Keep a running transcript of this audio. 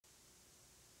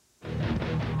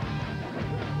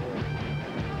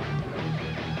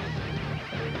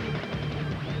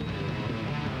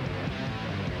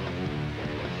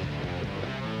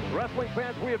Wrestling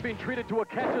fans, we have been treated to a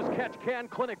catch-as-catch-can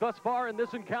clinic thus far in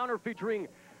this encounter featuring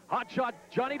hotshot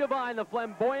Johnny Devine, the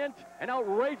flamboyant and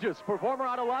outrageous performer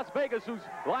out of Las Vegas, who's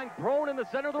lying prone in the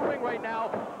center of the ring right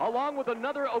now, along with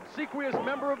another obsequious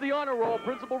member of the honor roll,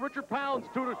 Principal Richard Pounds,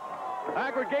 to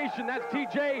aggregation. That's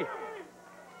TJ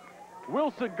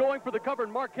Wilson going for the cover.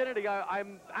 And Mark Kennedy,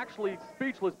 I'm actually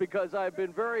speechless because I've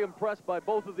been very impressed by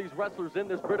both of these wrestlers in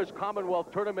this British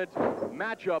Commonwealth Tournament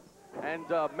matchup. And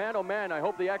man, oh man, I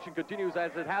hope the action continues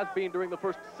as it has been during the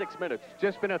first 6 minutes.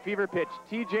 Just been a fever pitch.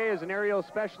 TJ is an aerial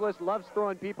specialist, loves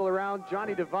throwing people around.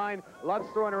 Johnny Devine loves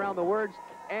throwing around the words,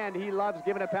 and he loves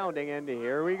giving a pounding. And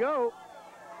here we go.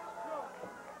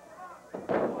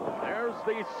 There's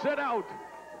the sit out.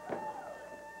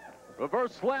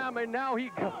 Reverse slam, and now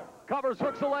he covers,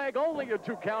 hooks a leg, only a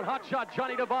 2 count. Hotshot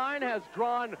Johnny Devine has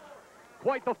drawn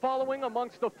quite the following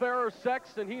amongst the fairer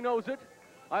sex, and he knows it.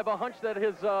 I have a hunch that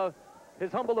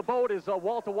his humble abode is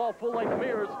wall-to-wall full-length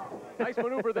mirrors. Nice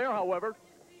maneuver there, however.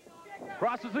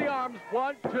 Crosses the arms,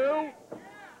 1, 2,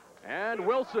 and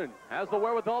Wilson has the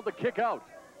wherewithal to kick out.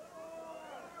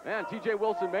 Man, TJ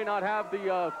Wilson may not have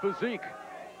the physique,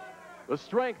 the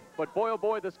strength, but boy, oh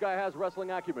boy, this guy has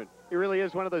wrestling acumen. He really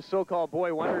is one of those so-called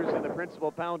boy wonders in the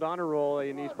Principal Pound honor roll,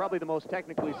 and he's probably the most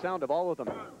technically sound of all of them.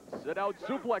 Sit-out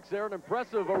suplex there, an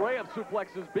impressive array of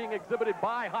suplexes being exhibited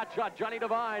by hotshot Johnny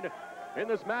Devine in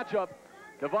this matchup.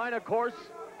 Devine, of course,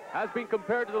 has been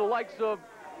compared to the likes of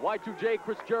Y2J,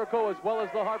 Chris Jericho, as well as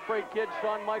the Heartbreak Kid,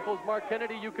 Shawn Michaels, Mark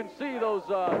Kennedy. You can see those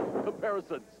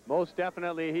comparisons. Most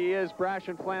definitely, he is brash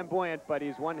and flamboyant, but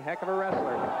he's one heck of a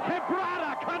wrestler.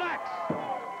 Vibrata connects!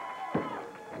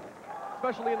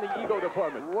 Especially in the ego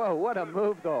department. Whoa, what a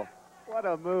move, though. What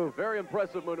a move. Very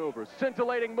impressive maneuver.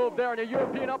 Scintillating move there, and a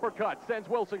European uppercut sends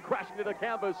Wilson crashing to the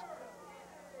canvas.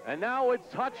 And now it's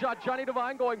hotshot Johnny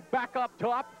Devine going back up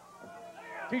top.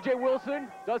 TJ Wilson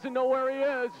doesn't know where he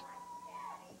is.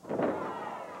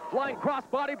 Flying cross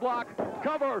body block,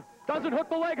 cover, doesn't hook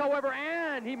the leg, however,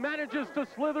 and he manages to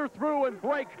slither through and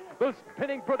break the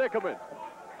pinning predicament.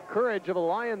 Courage of a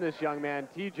lion, this young man,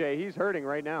 TJ. He's hurting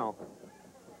right now.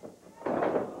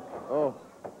 Oh.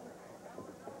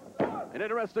 An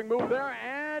interesting move there,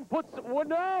 and puts, well,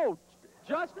 no,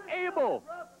 just able.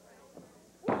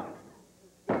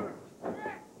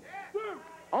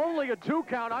 Only a 2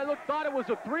 count. I thought it was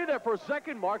a 3 there for a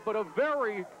second, Mark, but a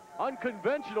very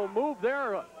unconventional move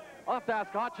there. I'll have to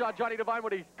ask hotshot Johnny Devine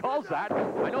what he calls that.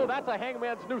 I know that's a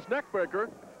hangman's noose neckbreaker.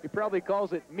 He probably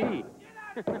calls it me.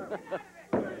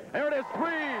 There it is,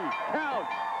 3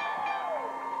 counts.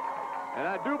 And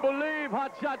I do believe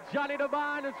hotshot Johnny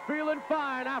Devine is feeling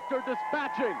fine after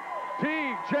dispatching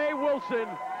TJ Wilson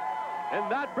in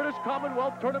that British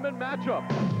Commonwealth Tournament matchup.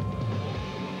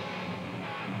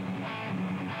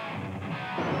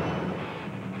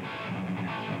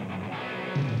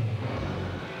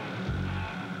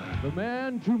 The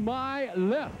man to my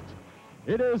left,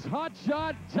 it is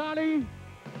hotshot Johnny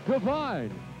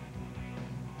Devine.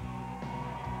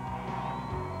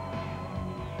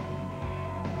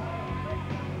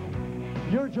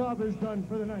 Your job is done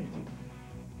for the night.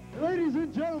 Ladies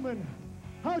and gentlemen,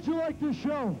 how'd you like this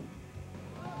show?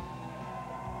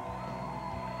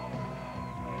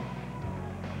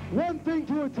 One thing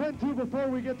to attend to before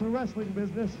we get to wrestling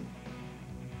business.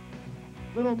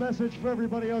 Little message for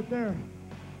everybody out there.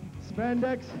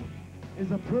 Spandex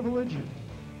is a privilege,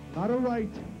 not a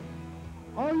right.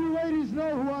 All you ladies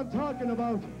know who I'm talking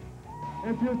about.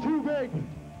 If you're too big,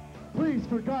 please,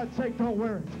 for God's sake, don't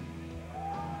wear it.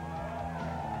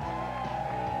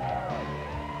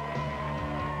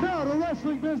 Now to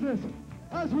wrestling business.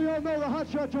 As we all know, the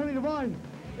hotshot Johnny Devine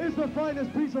is the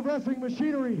finest piece of wrestling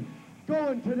machinery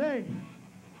going today.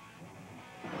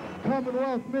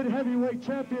 Commonwealth Mid-Heavyweight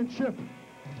Championship.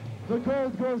 The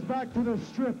gold goes back to the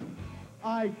strip.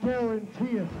 I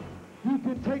guarantee it. You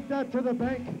can take that to the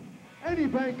bank, any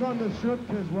bank on the strip,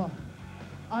 because, well,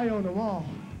 I own them all.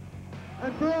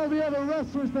 And for all the other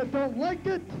wrestlers that don't like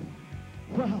it,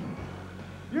 well,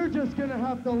 you're just gonna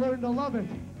have to learn to love it.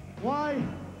 Why?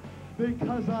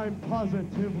 Because I'm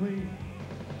positively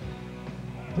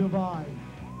divine.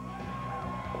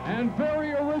 And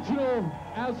very original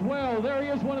as well. There he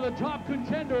is, one of the top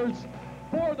contenders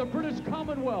for the British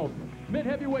Commonwealth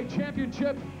Mid-Heavyweight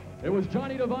Championship. It was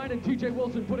Johnny Devine and TJ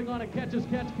Wilson putting on a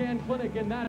catch-as-catch-can clinic in that